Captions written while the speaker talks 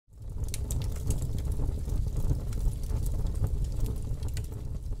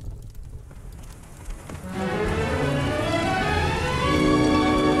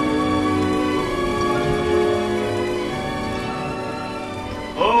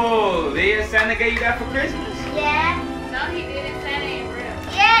Leah, Santa gave you that for Christmas? Yeah. No, he didn't. Santa ain't real.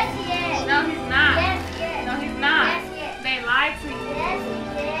 Yes, yes. No, he's not. Yes, yes. No, he's not. Yes, yes. They lied to you. Yes,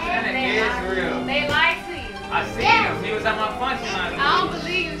 yes. Santa is real. They lied to you. I seen him. He was at my function line. I don't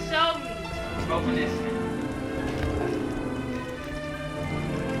believe you. Show me. Open this.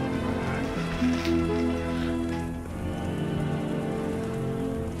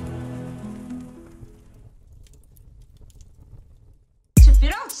 If you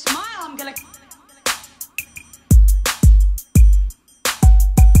don't smile, I'm gonna...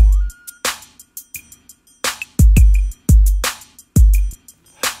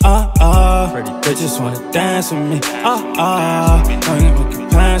 Pretty bitches wanna dance with me. Know you making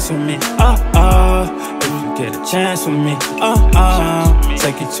plans with me. If you get a chance with me.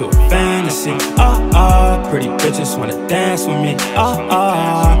 Take you to a fantasy. Pretty bitches wanna dance with me.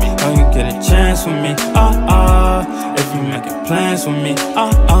 Know you get a chance with me. If you making plans with me.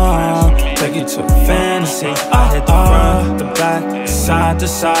 Take you to a fantasy. I hit the front, the back, side to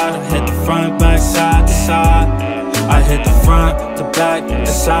side. I hit the front, back, side to side. I hit the front, the back, the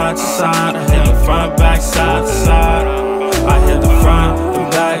side to side. I hit the front, back, side to side. I hit the front, the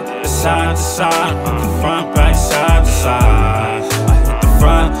back, the side to side. The front, back, side to side. I hit the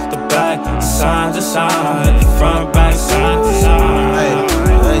front, the back, side to side. The front, back, side to side. Hey,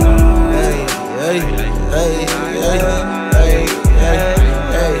 hey, hey, hey, hey, hey,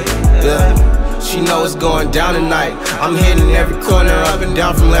 hey, yeah. She know what's going down tonight. I'm hitting every corner up and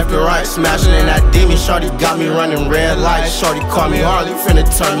down from left to right. Smashing in that demon, shorty got me running red lights. Shorty call me Harley, finna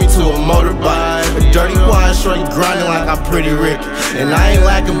turn me to a motorbike. A dirty wine, shorty grinding like I'm Pretty Ricky. And I ain't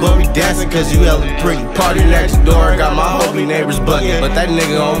lacking, but we dancing cause you hella pretty. Party next door, got my homie neighbors bugging. But that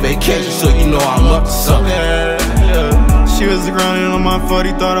nigga on vacation, so you know I'm up to something. She was grinding on my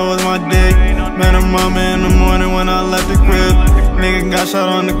 40, thought it was my dick. Met her mama in the morning when I left the crib. Nigga got shot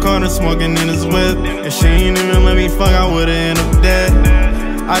on the corner, smoking in his whip. If she ain't even let me fuck, I would've ended up dead.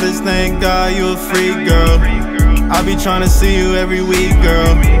 I just thank God you a free girl. I be tryna see you every week,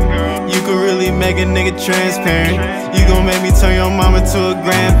 girl. You could really make a nigga transparent. You gon' make me turn your mama to a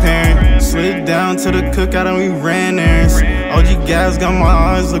grandparent. Slid down to the cookout and we ran errands. OG gas got my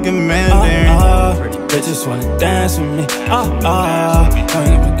eyes looking mandarin. Pretty bitches wanna dance with me. Know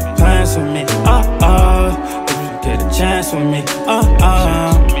you making plans with me. If you get a chance with me.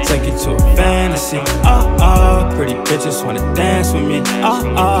 Take you to a fantasy. Pretty bitches wanna dance with me.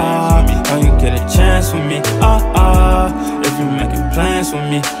 Know you get a chance with me. If you making plans with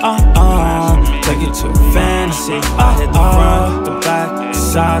me. Take you to a fantasy. I hit the front, the back,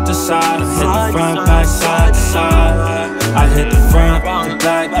 side to side. I hit the front, back, side to side. I hit the front, the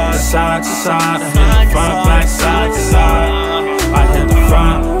back, side to side. I hit the front, back, side to side. I hit the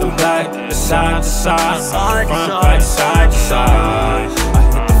front, the back, side to side. Front, back, side to side. I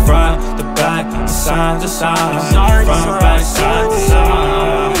hit the front, the back, side to side. Front, back, side to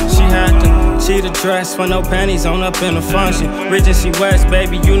side. She had to cheetah dress with no panties on up in the function. Regency West,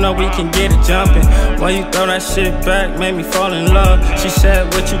 baby, you know we can get it jumping. When you throw that shit back, made me fall in love. She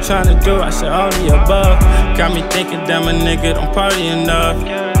said, what you tryna do? I said, all the above. Got me thinking, damn, a nigga don't party enough.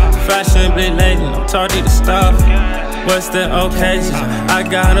 Fashionably lazy, no tardy to stuff. What's the occasion? I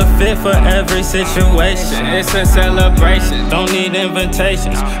got a fit for every situation. It's a celebration, don't need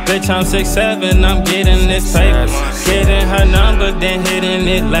invitations. Bitch, I'm 6'7", I'm getting this paper. Getting her number, then hitting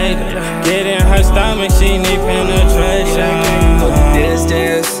it later. Getting her stomach, she need penetration.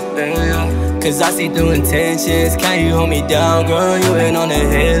 Distance, cause I see through intentions. Can you hold me down, girl? You ain't on the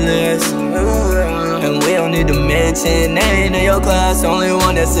hit list. And we don't need to mention ain't in your class, only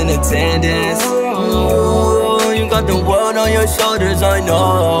one that's in attendance. You got the world on your shoulders, I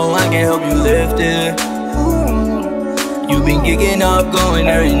know. I can help you lift it. You been gigging up, going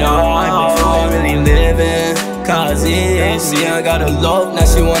every night, but you ain't really living. Kazi, see I got a love, now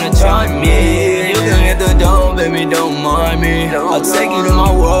she wanna try me. You can hit the door, baby, don't mind me. I'll take you to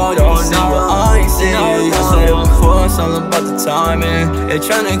my world, you see what I see. I said it before, it's all about the timing. They're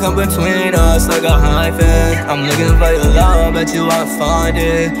tryna come between us like a hyphen. I'm looking for your love, bet you I'll find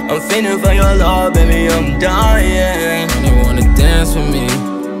it. I'm feeling for your love, baby, I'm dying. They wanna dance with me.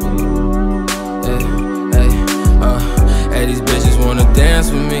 Hey, these bitches wanna dance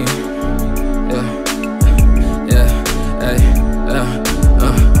with me.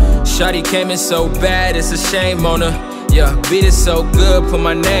 Shawty came in so bad, it's a shame on her. Yeah, beat it so good, put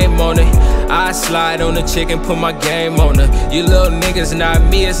my name on it. I slide on the chick and put my game on her. You little niggas not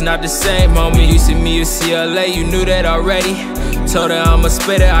me, it's not the same, homie. You see me, you CLA, you knew that already. Told her I'm a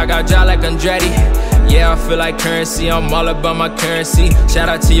spitter, I got jaw like Andretti. Yeah, I feel like currency, I'm all about my currency. Shout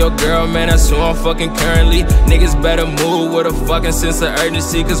out to your girl, man, that's who I'm fucking currently. Niggas better move with a fucking sense of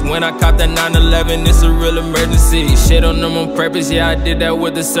urgency, cause when I caught that 911, it's a real emergency. Shit on them on purpose, yeah, I did that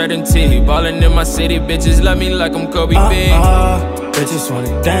with a certainty. Ballin' in my city, bitches love me like I'm Kobe Big. Bitches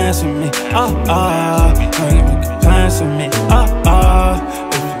wanna dance with me, can you make plans with me,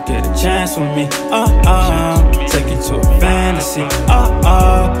 if you get a chance with me, take you to a fantasy,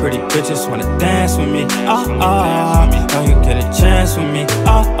 pretty bitches wanna dance with me, can you get a chance with me,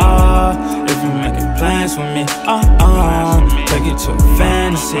 if you making plans with me, take you to a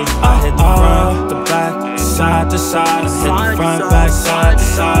fantasy. I hit the front, the back, side to side, I hit the front, back, side to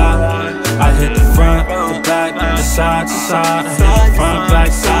side. I hit the front, the back, the side to side. I hit the front,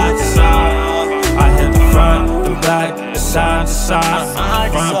 back, side to side. I hit the front, the back, the side to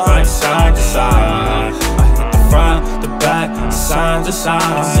side. Front, back, side to side. I hit the front, the back, side to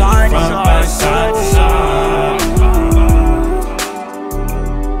side. Front, back, side to side.